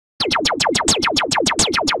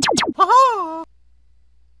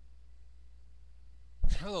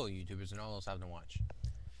Hello, YouTubers and all those having to watch.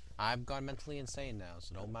 I've gone mentally insane now,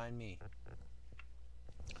 so don't mind me.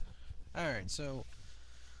 Alright, so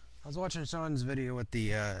I was watching Sean's video with the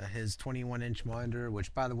his 21-inch monitor,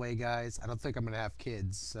 which, by the way, guys, I don't think I'm gonna have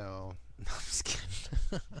kids, so no, I'm just kidding.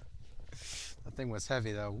 That thing was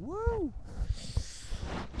heavy though. Woo!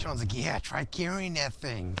 Sean's like, yeah, try carrying that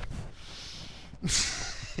thing.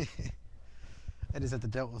 I just had to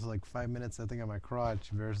deal with like 5 minutes. I think on my crotch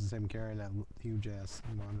versus him carrying that huge ass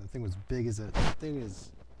monitor. The thing was big as it. The thing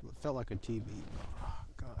is, it felt like a TV. Oh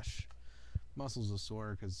gosh, muscles are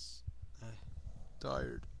sore because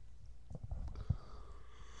tired.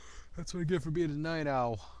 That's what I get for being a night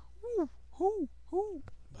owl. Woo, hoo, hoo.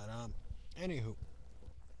 But anywho,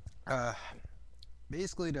 uh,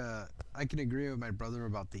 basically, I can agree with my brother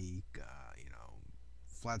about the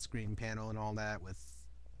flat screen panel and all that with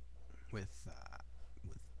with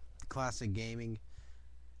classic gaming.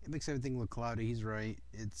 It makes everything look cloudy. He's right.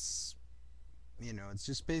 It's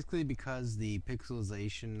just basically because the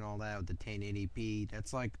pixelization and all that with the 1080p.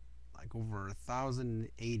 That's like over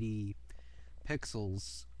 1080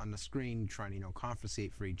 pixels on the screen trying to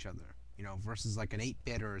compensate for each other. Versus like an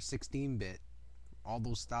 8-bit or a 16-bit. All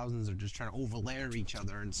those thousands are just trying to overlayer each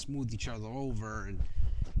other and smooth each other over and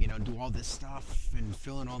do all this stuff and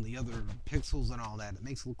fill in all the other pixels and all that. It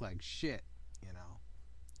makes it look like shit.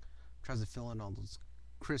 Tries to fill in all those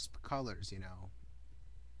crisp colors.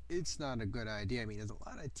 It's not a good idea. I mean, there's a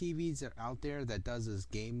lot of TVs that are out there that does this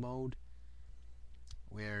game mode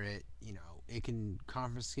where it can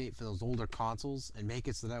confiscate for those older consoles and make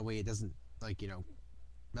it so that way it doesn't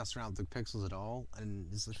mess around with the pixels at all. And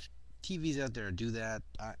there's TVs out there that do that.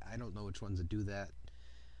 I don't know which ones that do that.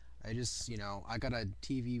 I just I got a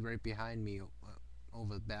TV right behind me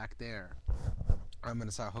over back there. I'm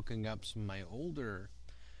gonna start hooking up some of my older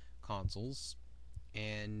consoles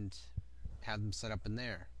and have them set up in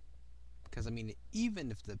there. Because I mean,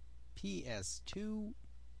 even if the PS2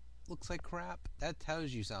 looks like crap, that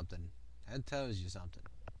tells you something. That tells you something.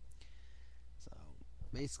 So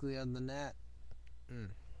basically, other than that,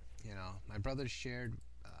 my brother shared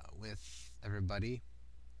with everybody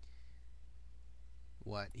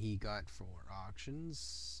what he got for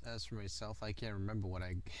auctions. As for myself, I can't remember what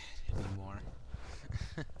I get anymore.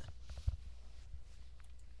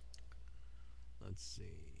 Let's see.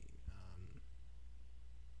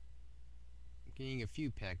 Getting a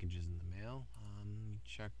few packages in the mail. Let me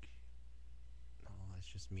check. Oh, that's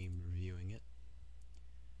just me reviewing it.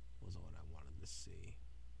 Wasn't what I wanted to see.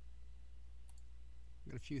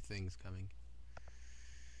 Got a few things coming.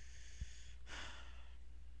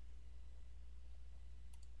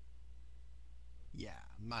 Yeah,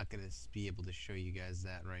 I'm not gonna be able to show you guys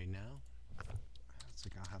that right now. It's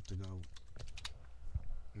like I'll have to go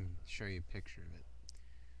and show you a picture of it.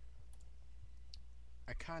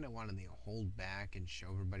 I kind of wanted to hold back and show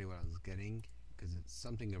everybody what I was getting because it's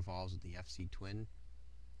something that involves with the FC Twin,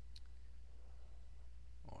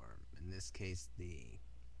 or in this case the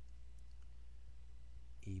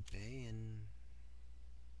eBay, and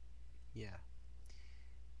yeah,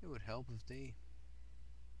 it would help if they.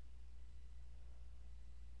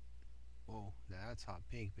 Oh, that's hot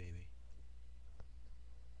pink, baby.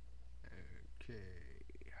 Okay.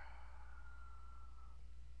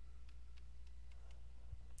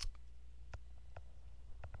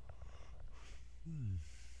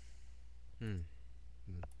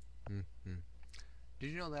 Did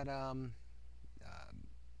you know that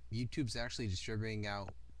YouTube's actually distributing out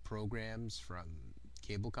programs from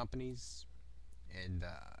cable companies and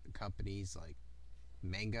companies like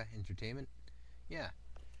Manga Entertainment? Yeah,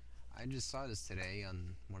 I just saw this today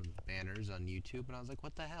on one of the banners on YouTube, and I was like,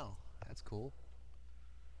 what the hell? That's cool.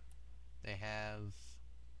 They have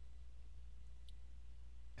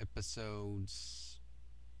episodes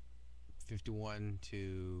 51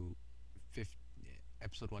 to 50,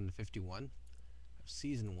 episode 1 to 51 of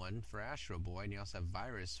season 1 for Astro Boy, and you also have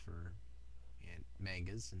Virus for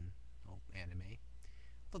mangas and anime. I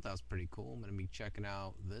thought that was pretty cool. I'm gonna be checking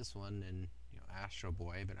out this one and Astro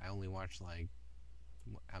Boy, but I only watched like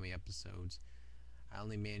how many episodes? I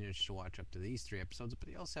only managed to watch up to these 3 episodes, but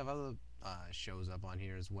they also have other shows up on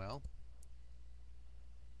here as well,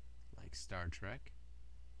 like Star Trek.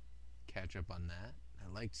 Catch up on that. I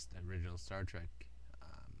liked the original Star Trek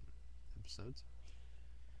episodes.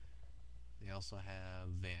 They also have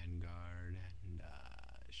Vanguard and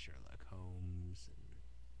Sherlock Holmes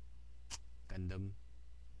and Gundam,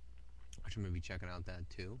 which I'm going to be checking out that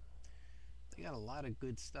too. They got a lot of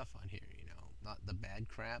good stuff on here, not the bad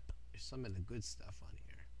crap. There's some of the good stuff on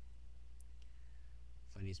here.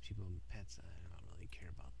 If Funniest people and pets. I don't really care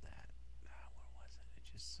about that. Where was it? I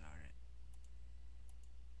just saw it.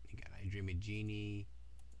 You got I Dream a Genie,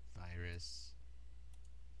 Virus,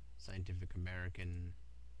 Scientific American.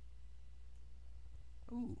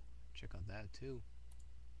 Ooh, check out that too.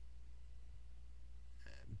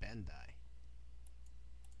 Bandai.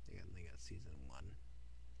 They got season 1.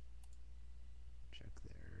 Check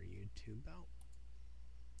their YouTube out.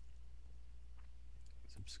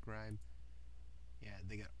 Subscribe. Yeah,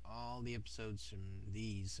 they got all the episodes from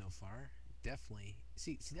these so far. Definitely.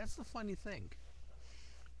 See, that's the funny thing.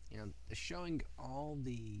 They're showing all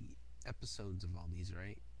the episodes of all these,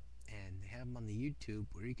 right? And they have them on the YouTube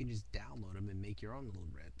where you can just download them and make your own little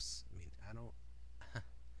rips. I mean, I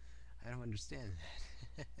don't understand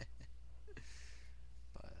that.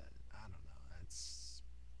 But I don't know. That's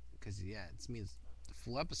because it means the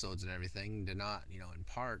full episodes and everything. They're not, in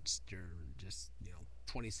parts. They're just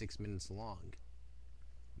 26 minutes long.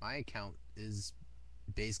 My account is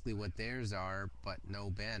basically what theirs are, but no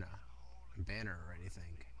banner or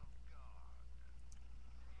anything.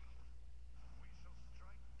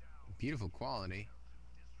 Beautiful quality.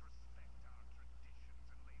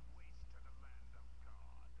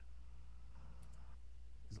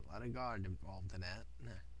 There's a lot of God involved in that.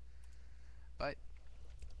 But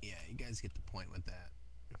yeah, you guys get the point with that.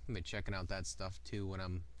 I've been checking out that stuff too when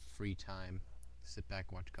I'm free time. Sit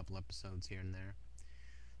back, watch a couple episodes here and there.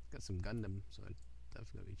 Got some Gundam, so I'd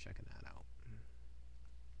definitely be checking that out.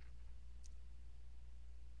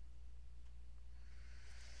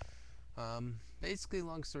 Basically,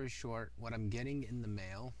 long story short, what I'm getting in the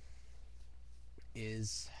mail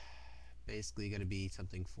is basically going to be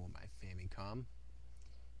something for my Famicom.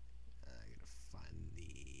 I gotta find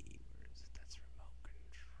where is it? That's remote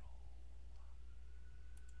control.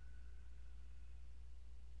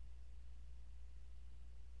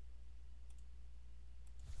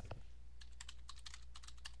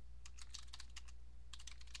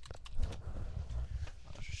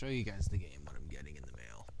 I'll show you guys the game, what I'm getting in the mail.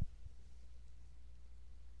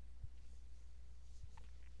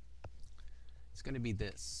 It's going to be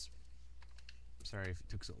this. Sorry if it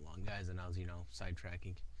took so long, guys, and I was,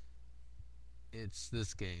 sidetracking. It's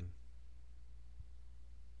this game.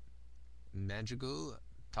 Magical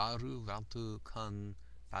Taru Valtu Kun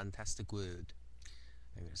Fantastic Wood.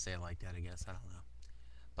 I'm going to say it like that, I guess. I don't know.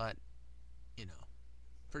 But,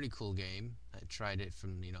 pretty cool game. I tried it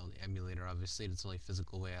from, the emulator, obviously. It's the only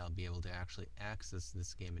physical way I'll be able to actually access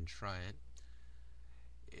this game and try it.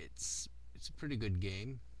 It's a pretty good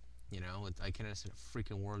game. I can understand a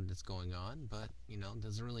freaking world that's going on, but, it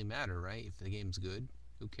doesn't really matter, right? If the game's good,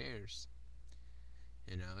 who cares?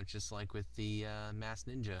 It's just like with the Masked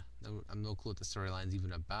Ninja. I'm no clue what the storyline's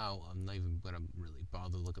even about. I'm not even gonna really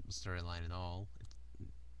bother to look up the storyline at all.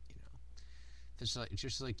 It's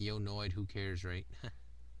just like Yo Noid, who cares, right?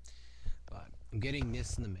 But I'm getting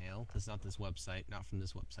this in the mail. It's not this website, not from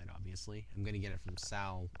this website, obviously. I'm gonna get it from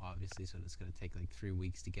Sal, obviously, so it's gonna take like 3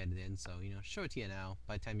 weeks to get it in. So show it to you now.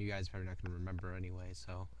 By the time you guys are probably not gonna remember anyway.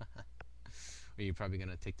 So, or you're probably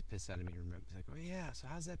gonna take the piss out of me and remember. It's like, oh yeah, so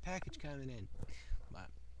how's that package coming in? But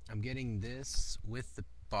I'm getting this with the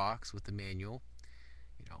box with the manual.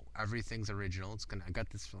 Everything's original. I got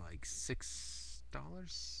this for like $6.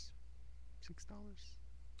 $6?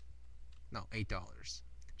 No, $8.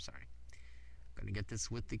 Sorry. I'm gonna get this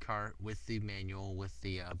with the cart, with the manual, with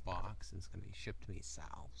the box. And it's gonna be shipped to me,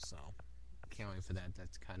 Sal. So can't wait for that.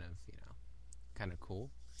 That's kind of kind of cool.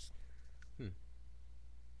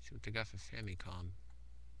 See what they got for Famicom.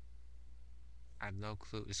 I have no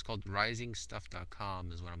clue. It's called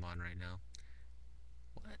RisingStuff.com is what I'm on right now.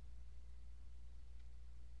 What?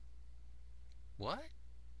 What?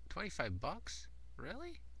 $25?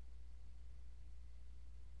 Really?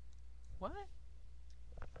 What?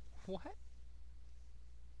 What?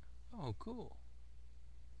 Oh, cool.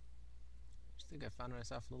 I think I found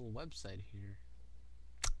myself a little website here.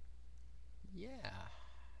 Yeah.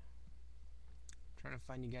 Trying to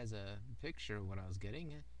find you guys a picture of what I was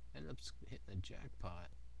getting. I ended up hitting the jackpot.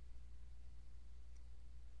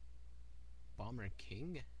 Bomber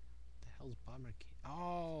King? What the hell's Bomber King?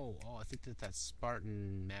 Oh, I think that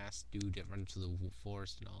Spartan masked dude that runs through the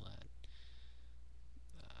forest and all that.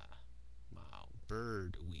 Wow,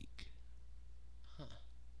 Bird Week. Huh.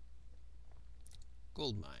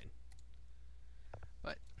 Gold mine.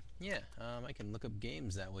 But yeah, I can look up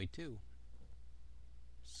games that way too.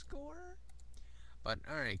 Score. But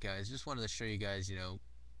alright guys, just wanted to show you guys,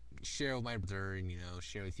 share with my brother and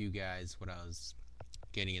share with you guys what I was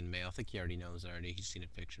getting in the mail. I think he already knows already. He's seen a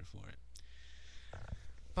picture for it.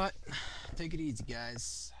 But take it easy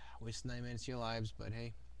guys. Waste 9 minutes of your lives, but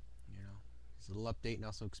hey, It's a little update and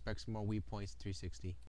also expect some more Wii points 360.